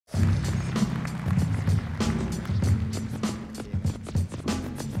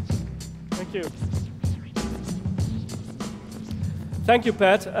Thank you. Thank you,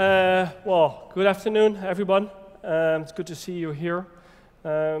 Pat. Well, good afternoon, everyone. It's good to see you here.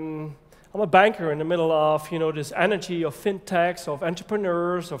 I'm a banker in the middle of, this energy of fintechs, of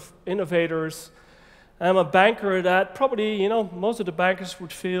entrepreneurs, of innovators. I'm a banker that probably, most of the bankers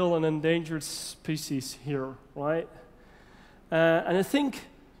would feel an endangered species here, right? And I think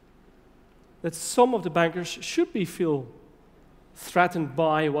that some of the bankers should feel threatened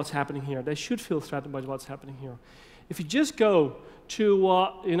by what's happening here. They should feel threatened by what's happening here. If you just go to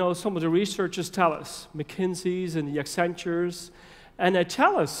what some of the researchers tell us, McKinsey's and the Accentures, and they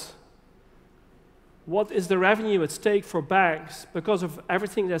tell us what is the revenue at stake for banks because of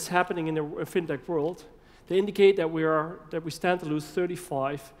everything that's happening in the fintech world, they indicate that we stand to lose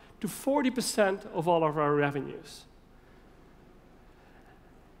 35 to 40% of all of our revenues.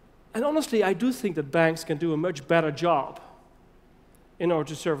 And honestly, I do think that banks can do a much better job in order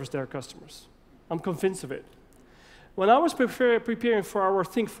to service their customers. I'm convinced of it. When I was preparing for our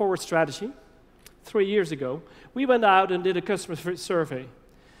Think Forward strategy 3 years ago, we went out and did a customer survey.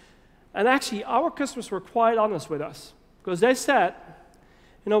 And actually, our customers were quite honest with us, because they said,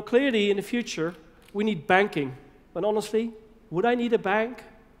 clearly in the future, we need banking. But honestly, would I need a bank?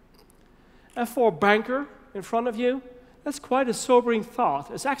 And for a banker in front of you, that's quite a sobering thought.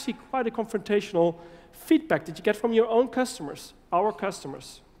 It's actually quite a confrontational feedback that you get from your own customers, our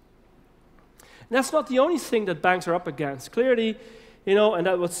customers. And that's not the only thing that banks are up against. Clearly, and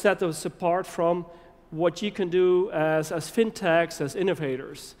that would set us apart from what you can do as fintechs, as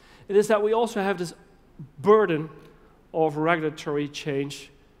innovators. It is that we also have this burden of regulatory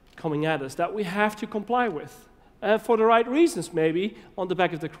change coming at us that we have to comply with. And for the right reasons, maybe, on the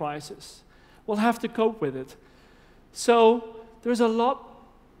back of the crisis. We'll have to cope with it. So there's a lot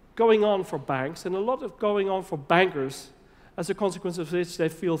going on for banks and a lot going on for bankers as a consequence of which they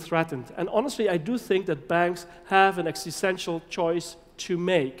feel threatened. And honestly, I do think that banks have an existential choice to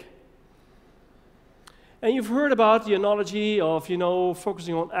make. And you've heard about the analogy of,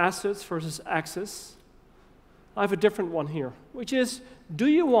 focusing on assets versus access. I have a different one here, which is, do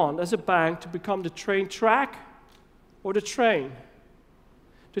you want, as a bank, to become the train track or the train?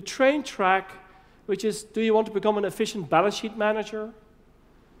 The train track, which is, do you want to become an efficient balance sheet manager?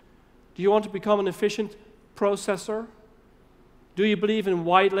 Do you want to become an efficient processor? Do you believe in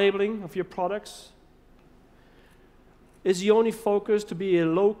white labeling of your products? Is the only focus to be a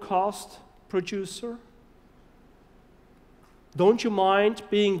low-cost producer? Don't you mind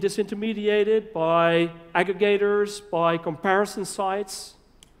being disintermediated by aggregators, by comparison sites?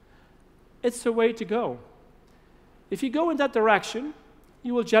 It's the way to go. If you go in that direction,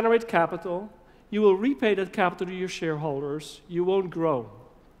 you will generate capital, you will repay that capital to your shareholders, you won't grow.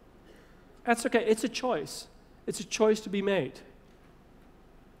 That's okay, it's a choice. It's a choice to be made.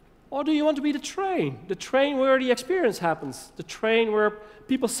 Or do you want to be the train where the experience happens, the train where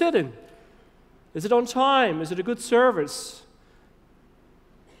people sit in? Is it on time? Is it a good service?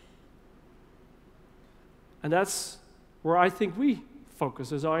 And that's where I think we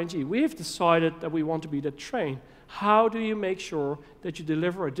focus as ING. We have decided that we want to be the train. How do you make sure that you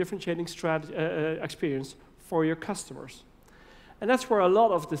deliver a differentiating experience for your customers? And that's where a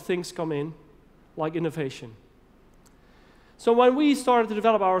lot of the things come in, like innovation. So when we started to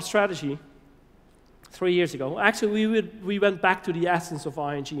develop our strategy 3 years ago, actually we went back to the essence of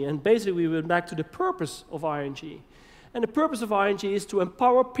ING, and basically we went back to the purpose of ING. And the purpose of ING is to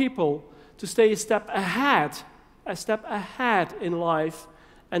empower people to stay a step ahead in life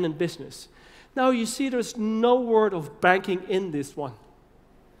and in business. Now you see there's no word of banking in this one.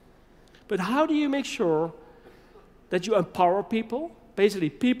 But how do you make sure that you empower people, basically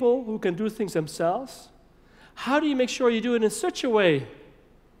people who can do things themselves? How do you make sure you do it in such a way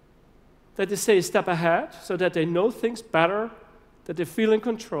that they stay a step ahead, so that they know things better, that they feel in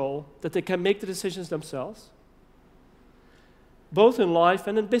control, that they can make the decisions themselves? Both in life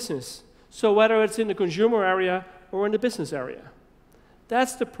and in business. So whether it's in the consumer area or in the business area.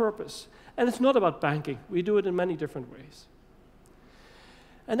 That's the purpose. And it's not about banking. We do it in many different ways.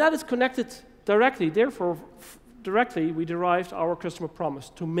 And that is connected directly. Therefore, directly, we derived our customer promise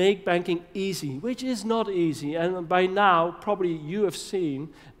to make banking easy, which is not easy. And by now, probably you have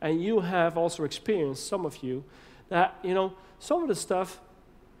seen, and you have also experienced, some of you, that some of the stuff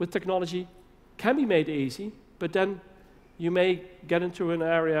with technology can be made easy, but then you may get into an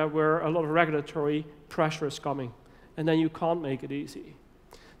area where a lot of regulatory pressure is coming, and then you can't make it easy.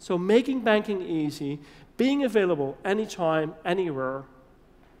 So making banking easy, being available anytime, anywhere,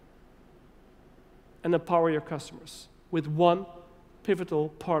 and empower your customers with one pivotal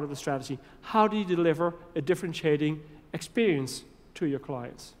part of the strategy. How do you deliver a differentiating experience to your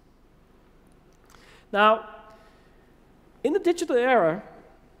clients? Now, in the digital era,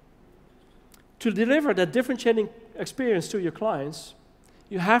 to deliver that differentiating experience to your clients,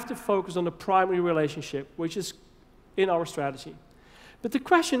 you have to focus on the primary relationship, which is in our strategy. But the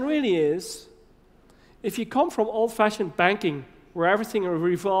question really is, if you come from old-fashioned banking, where everything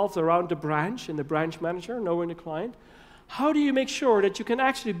revolves around the branch and the branch manager, knowing the client, how do you make sure that you can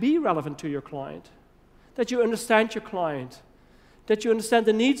actually be relevant to your client, that you understand your client, that you understand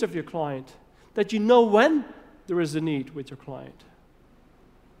the needs of your client, that you know when there is a need with your client?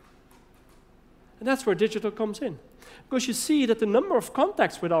 And that's where digital comes in. Because you see that the number of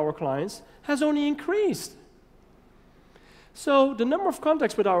contacts with our clients has only increased. So the number of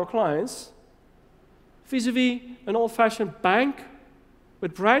contacts with our clients, vis-a-vis an old-fashioned bank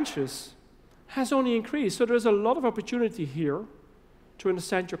with branches, has only increased. So there's a lot of opportunity here to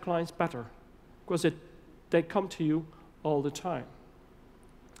understand your clients better, because they come to you all the time.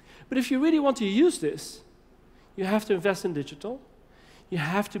 But if you really want to use this, you have to invest in digital, you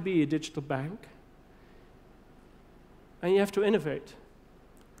have to be a digital bank, and you have to innovate.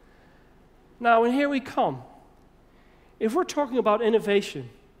 Now, and here we come. If we're talking about innovation,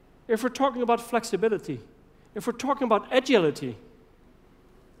 if we're talking about flexibility, if we're talking about agility,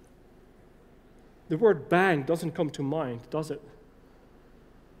 the word bank doesn't come to mind, does it?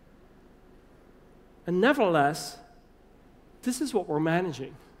 And nevertheless, this is what we're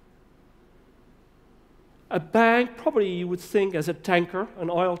managing. A bank, probably you would think as a tanker, an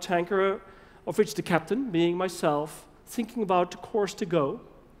oil tanker, of which the captain, being myself, thinking about the course to go,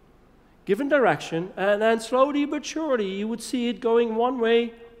 given direction, and then slowly but surely you would see it going one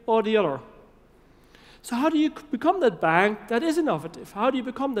way or the other. So how do you become that bank that is innovative? How do you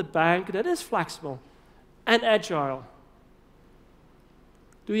become that bank that is flexible and agile?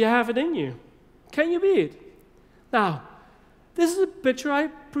 Do you have it in you? Can you be it? Now, this is a picture I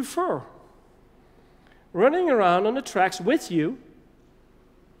prefer. Running around on the tracks with you,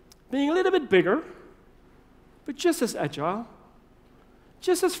 being a little bit bigger, but just as agile,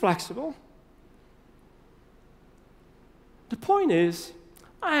 just as flexible. The point is,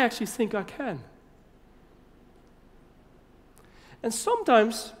 I actually think I can. And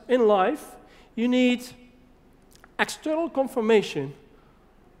sometimes in life, you need external confirmation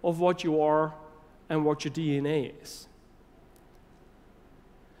of what you are and what your DNA is.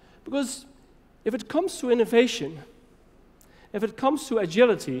 Because if it comes to innovation, if it comes to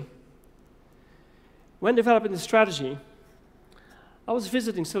agility, when developing the strategy, I was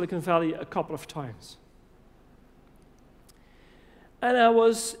visiting Silicon Valley a couple of times. And I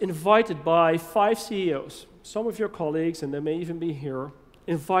was invited by 5 CEOs, some of your colleagues, and they may even be here,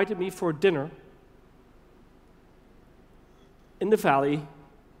 invited me for dinner in the valley.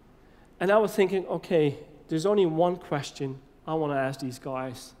 And I was thinking, okay, there's only one question I want to ask these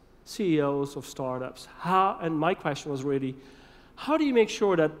guys, CEOs of startups. And my question was really, how do you make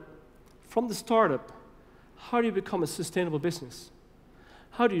sure that from the startup, how do you become a sustainable business?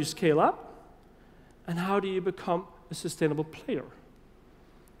 How do you scale up? And how do you become a sustainable player?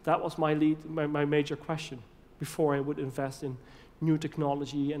 That was my major question before I would invest in new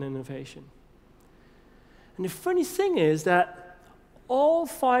technology and innovation. And the funny thing is that all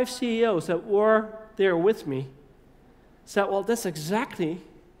 5 CEOs that were there with me said, well, that's exactly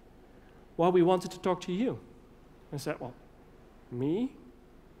why we wanted to talk to you. I said, well, me?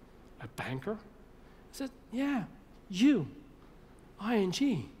 A banker? I said, yeah, you,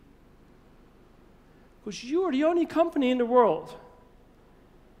 ING. Because you are the only company in the world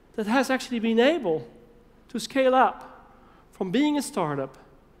that has actually been able to scale up from being a startup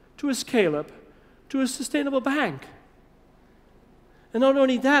to a scale-up to a sustainable bank. And not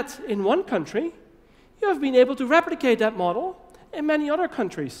only that, in one country, you have been able to replicate that model in many other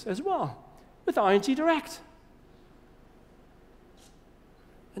countries as well, with ING Direct.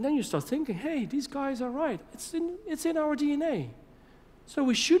 And then you start thinking, hey, these guys are right. It's in our DNA. So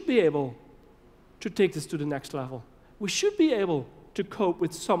we should be able to take this to the next level. We should be able to cope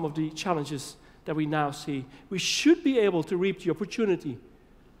with some of the challenges that we now see. We should be able to reap the opportunity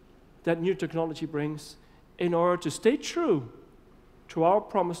that new technology brings in order to stay true to our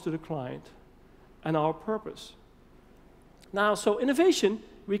promise to the client and our purpose. Now, so innovation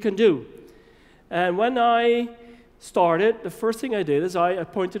we can do. And when I started, the first thing I did is I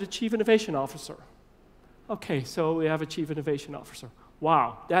appointed a Chief Innovation Officer. Okay, so we have a Chief Innovation Officer.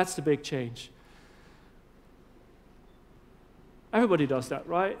 Wow, that's the big change. Everybody does that,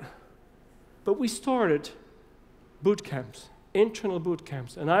 right? But we started boot camps, internal boot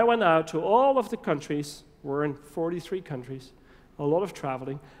camps. And I went out to all of the countries, we're in 43 countries, a lot of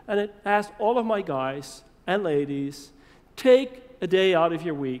traveling, and it asked all of my guys and ladies, take a day out of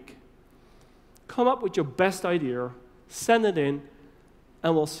your week, come up with your best idea, send it in,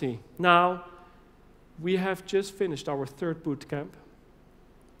 and we'll see. Now, we have just finished our 3rd boot camp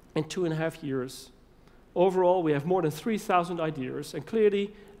in 2.5 years. Overall, we have more than 3,000 ideas, and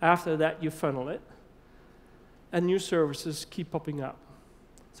clearly, after that, you funnel it, and new services keep popping up.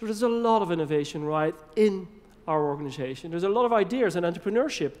 So there's a lot of innovation right in our organization. There's a lot of ideas and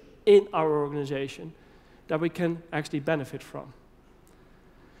entrepreneurship in our organization that we can actually benefit from.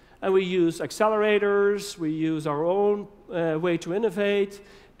 And we use accelerators, we use our own way to innovate,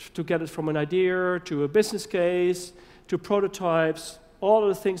 to get it from an idea to a business case, to prototypes, all of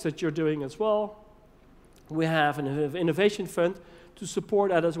the things that you're doing as well. We have an innovation fund to support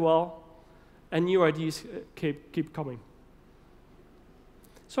that as well, and new ideas keep coming.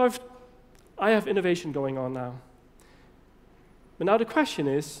 So I have innovation going on now. But now the question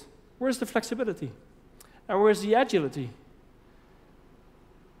is, where's the flexibility? And where's the agility?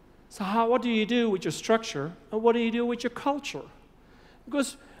 So what do you do with your structure, and what do you do with your culture?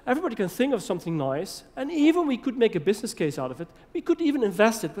 Because everybody can think of something nice, and even we could make a business case out of it. We could even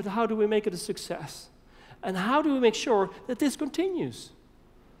invest it, but how do we make it a success? And how do we make sure that this continues?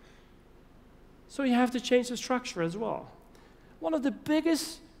 So you have to change the structure as well. One of the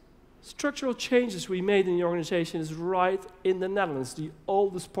biggest structural changes we made in the organization is right in the Netherlands, the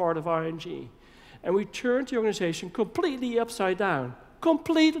oldest part of ING. And we turned the organization completely upside down.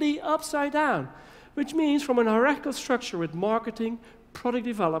 Completely upside down. Which means from an hierarchical structure with marketing, product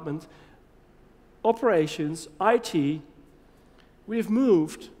development, operations, IT, we've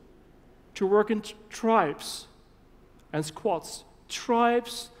moved to work in tribes and squads.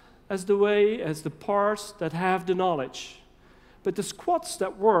 Tribes as the parts that have the knowledge. But the squads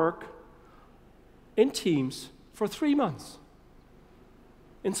that work in teams for 3 months,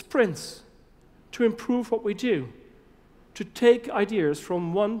 in sprints, to improve what we do, to take ideas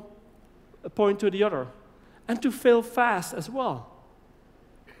from one point to the other, and to fail fast as well.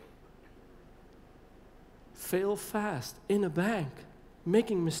 Fail fast in a bank,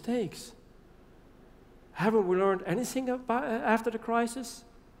 making mistakes. Haven't we learned anything after the crisis?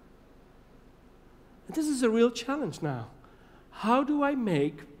 And this is a real challenge now. How do I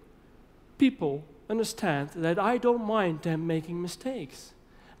make people understand that I don't mind them making mistakes?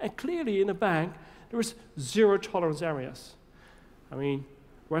 And clearly in a bank, there is 0 tolerance areas. I mean,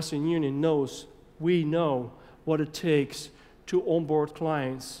 Western Union knows, we know what it takes to onboard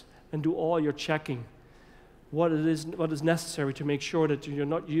clients and do all your checking. What is necessary to make sure that you're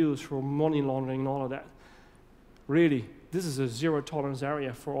not used for money laundering and all of that. Really, this is a 0 tolerance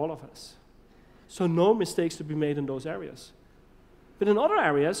area for all of us. So no mistakes to be made in those areas. But in other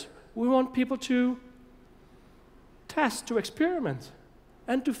areas, we want people to test, to experiment,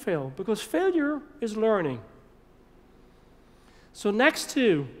 and to fail, because failure is learning. So next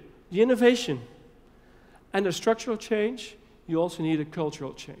to the innovation and the structural change, you also need a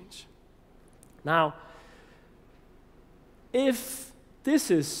cultural change. Now, if this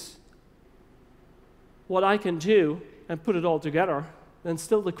is what I can do and put it all together, then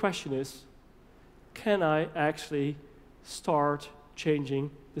still the question is, can I actually start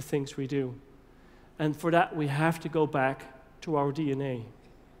changing the things we do? And for that, we have to go back to our DNA.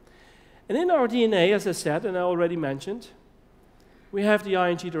 And in our DNA, as I said, and I already mentioned, we have the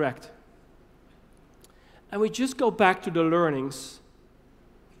ING Direct. And we just go back to the learnings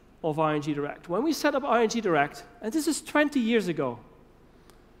of ING Direct. When we set up ING Direct, and this is 20 years ago,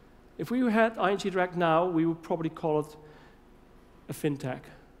 if we had ING Direct now, we would probably call it a fintech,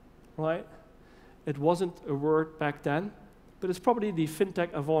 right? It wasn't a word back then, but it's probably the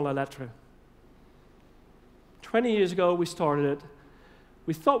fintech avant la lettre. 20 years ago, we started it.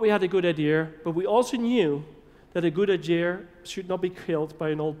 We thought we had a good idea, but we also knew that a good idea should not be killed by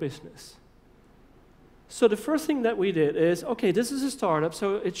an old business. So the first thing that we did is, okay, this is a startup,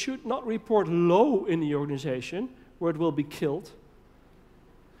 so it should not report low in the organization, where it will be killed,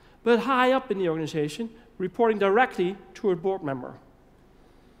 but high up in the organization, reporting directly to a board member.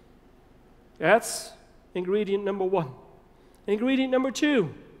 That's ingredient number 1. Ingredient number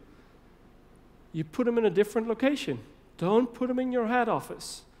 2, you put them in a different location. Don't put them in your head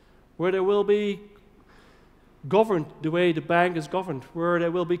office, where they will be governed the way the bank is governed, where they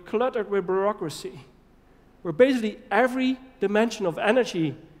will be cluttered with bureaucracy, where basically every dimension of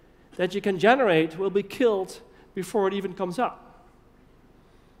energy that you can generate will be killed before it even comes up.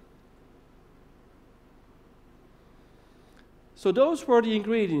 So those were the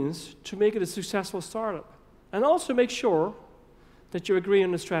ingredients to make it a successful startup. And also make sure that you agree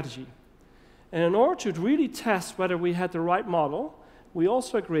on the strategy. And in order to really test whether we had the right model, we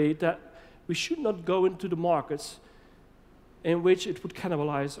also agreed that we should not go into the markets in which it would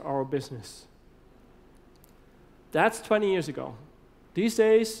cannibalize our business. That's 20 years ago. These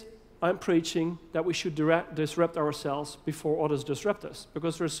days, I'm preaching that we should disrupt ourselves before others disrupt us,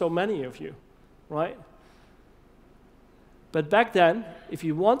 because there's so many of you, right? But back then, if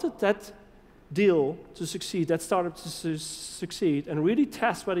you wanted that deal to succeed, that startup to succeed, and really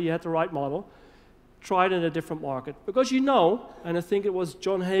test whether you had the right model, try it in a different market. Because you know, and I think it was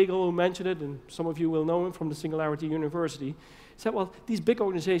John Hagel who mentioned it, and some of you will know him from the Singularity University, he said, well, these big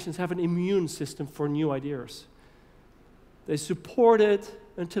organizations have an immune system for new ideas. They support it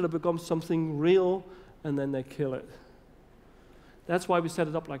until it becomes something real, and then they kill it. That's why we set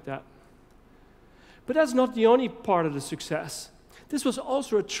it up like that. But that's not the only part of the success. This was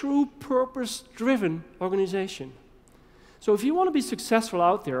also a true purpose-driven organization. So if you want to be successful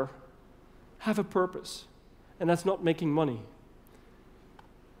out there, have a purpose, and that's not making money.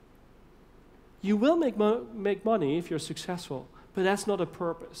 You will make money if you're successful, but that's not a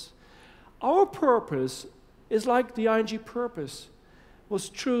purpose. Our purpose is like the ING purpose, was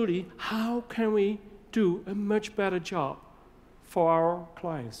truly how can we do a much better job for our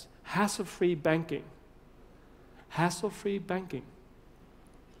clients. Hassle-free banking. Hassle-free banking.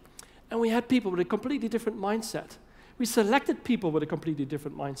 And we had people with a completely different mindset. We selected people with a completely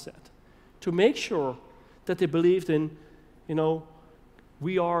different mindset to make sure that they believed in,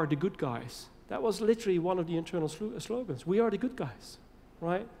 we are the good guys. That was literally one of the internal slogans. We are the good guys,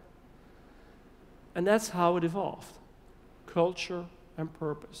 right? And that's how it evolved. Culture and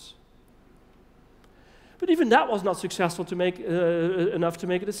purpose. But even that was not successful to make enough to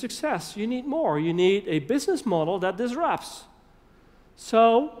make it a success. You need more. You need a business model that disrupts.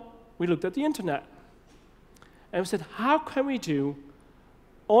 So we looked at the internet. And we said, how can we do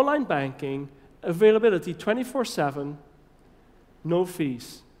online banking, availability 24/7, no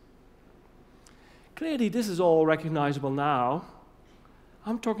fees? Clearly, this is all recognizable now.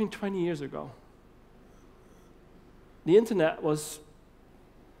 I'm talking 20 years ago. The internet was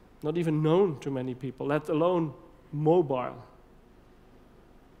not even known to many people, let alone mobile.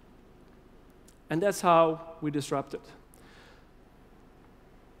 And that's how we disrupted.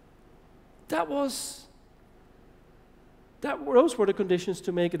 Those were the conditions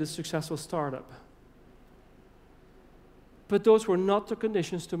to make it a successful startup. But those were not the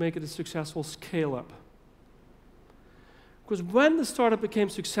conditions to make it a successful scale-up. Because when the startup became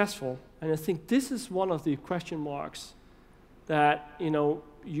successful, and I think this is one of the question marks that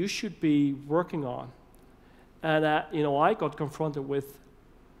you should be working on, and I got confronted with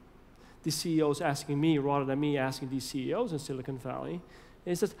the CEOs asking me rather than me asking these CEOs in Silicon Valley,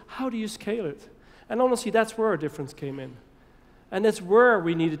 is that how do you scale it? And honestly, that's where a difference came in. And that's where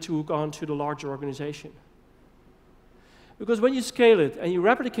we needed to go on to the larger organization. Because when you scale it and you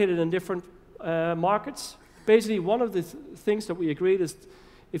replicate it in different markets, basically one of the things that we agreed is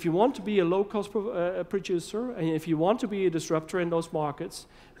if you want to be a low-cost producer and if you want to be a disruptor in those markets,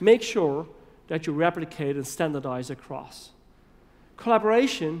 make sure that you replicate and standardize across.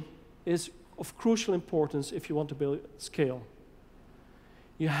 Collaboration is of crucial importance if you want to build scale.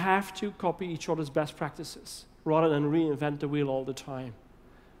 You have to copy each other's best practices rather than reinvent the wheel all the time.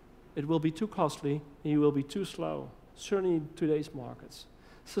 It will be too costly and you will be too slow, certainly in today's markets.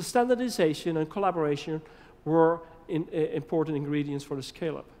 So standardization and collaboration were important ingredients for the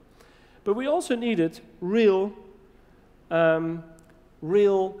scale-up. But we also needed real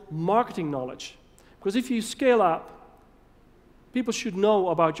marketing knowledge. Because if you scale up, people should know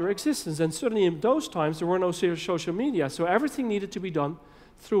about your existence. And certainly in those times, there were no social media. So everything needed to be done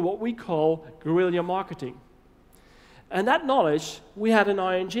through what we call guerrilla marketing. And that knowledge we had in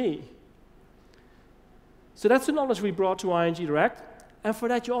ING. So that's the knowledge we brought to ING Direct. And for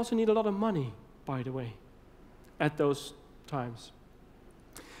that, you also need a lot of money, by the way, at those times.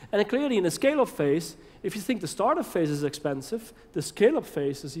 And clearly, in the scale-up phase, if you think the startup phase is expensive, the scale-up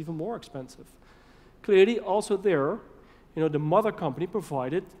phase is even more expensive. Clearly, also there, the mother company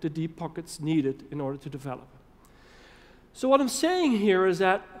provided the deep pockets needed in order to develop. So what I'm saying here is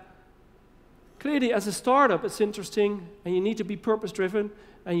that clearly, as a startup, it's interesting, and you need to be purpose-driven,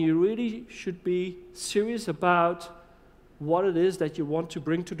 and you really should be serious about what it is that you want to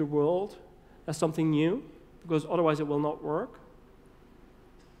bring to the world as something new, because otherwise it will not work.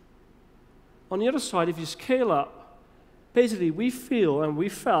 On the other side, if you scale up, basically we feel and we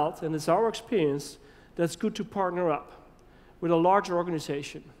felt, and it's our experience, that it's good to partner up with a larger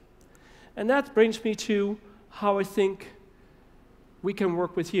organization. And that brings me to how I think we can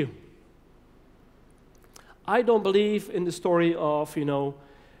work with you. I don't believe in the story of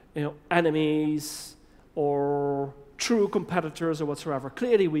enemies or true competitors or whatsoever.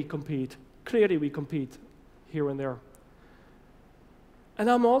 Clearly we compete. Clearly we compete here and there. And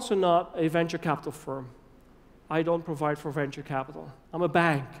I'm also not a venture capital firm. I don't provide for venture capital. I'm a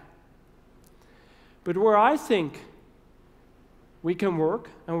bank. But where I think we can work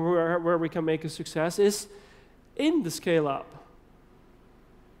and where we can make a success is in the scale-up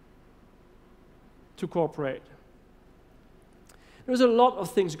to cooperate. There's a lot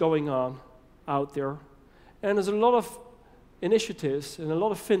of things going on out there, and there's a lot of initiatives and a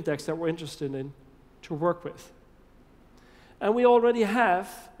lot of fintechs that we're interested in to work with. And we already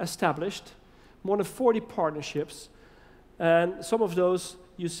have established more than 40 partnerships, and some of those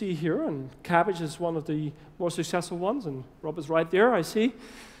you see here, and Cabbage is one of the more successful ones, and Rob is right there, I see.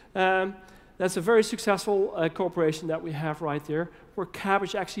 That's a very successful cooperation that we have right there, where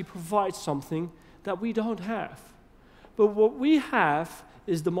Cabbage actually provides something that we don't have. But what we have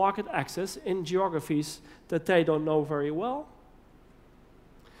is the market access in geographies that they don't know very well.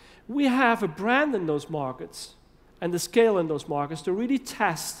 We have a brand in those markets and the scale in those markets to really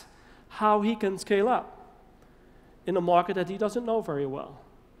test how he can scale up in a market that he doesn't know very well.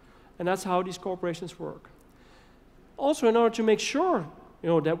 And that's how these corporations work. Also, in order to make sure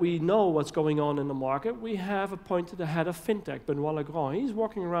that we know what's going on in the market, we have appointed the head of fintech, Benoit Legrand. He's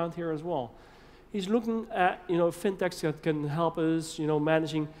walking around here as well. He's looking at fintechs that can help us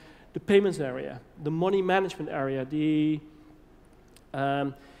managing the payments area, the money management area, the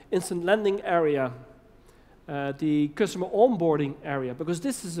instant lending area, the customer onboarding area, because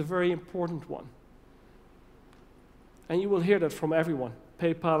this is a very important one. And you will hear that from everyone,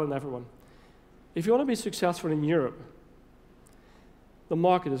 PayPal and everyone. If you want to be successful in Europe, the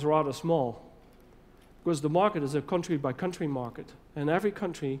market is rather small, because the market is a country-by-country market, and every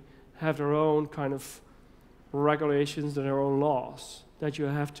country have their own kind of regulations and their own laws that you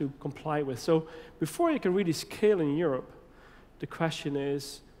have to comply with. So before you can really scale in Europe, the question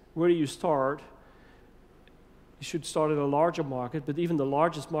is, where do you start? You should start at a larger market, but even the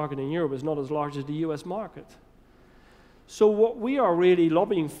largest market in Europe is not as large as the US market. So what we are really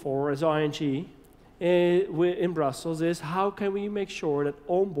lobbying for as ING in Brussels is how can we make sure that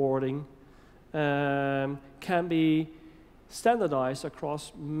onboarding can be standardized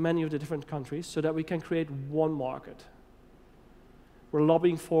across many of the different countries so that we can create one market. We're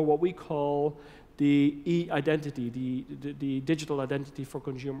lobbying for what we call the e-identity, the digital identity for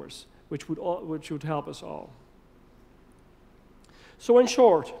consumers, which would help us all. So in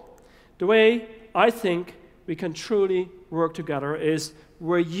short, the way I think we can truly work together is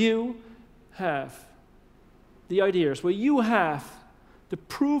where you have the ideas, where you have the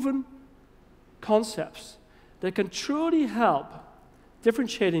proven concepts that can truly help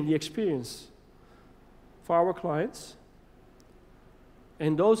differentiating the experience for our clients.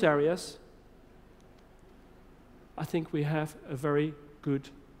 In those areas, I think we have a very good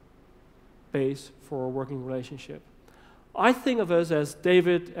base for a working relationship. I think of us as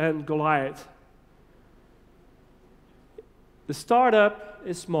David and Goliath. The startup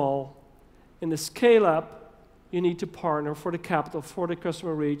is small. In the scale-up, you need to partner for the capital, for the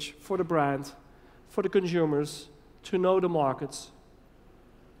customer reach, for the brand, for the consumers, to know the markets.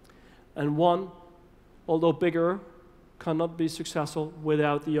 And one, although bigger, cannot be successful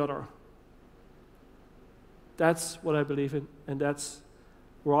without the other. That's what I believe in, and that's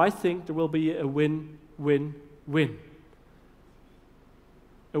where I think there will be a win-win-win.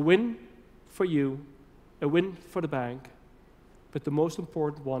 A win for you, a win for the bank, but the most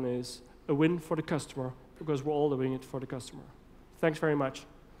important one is a win for the customer, because we're all doing it for the customer. Thanks very much.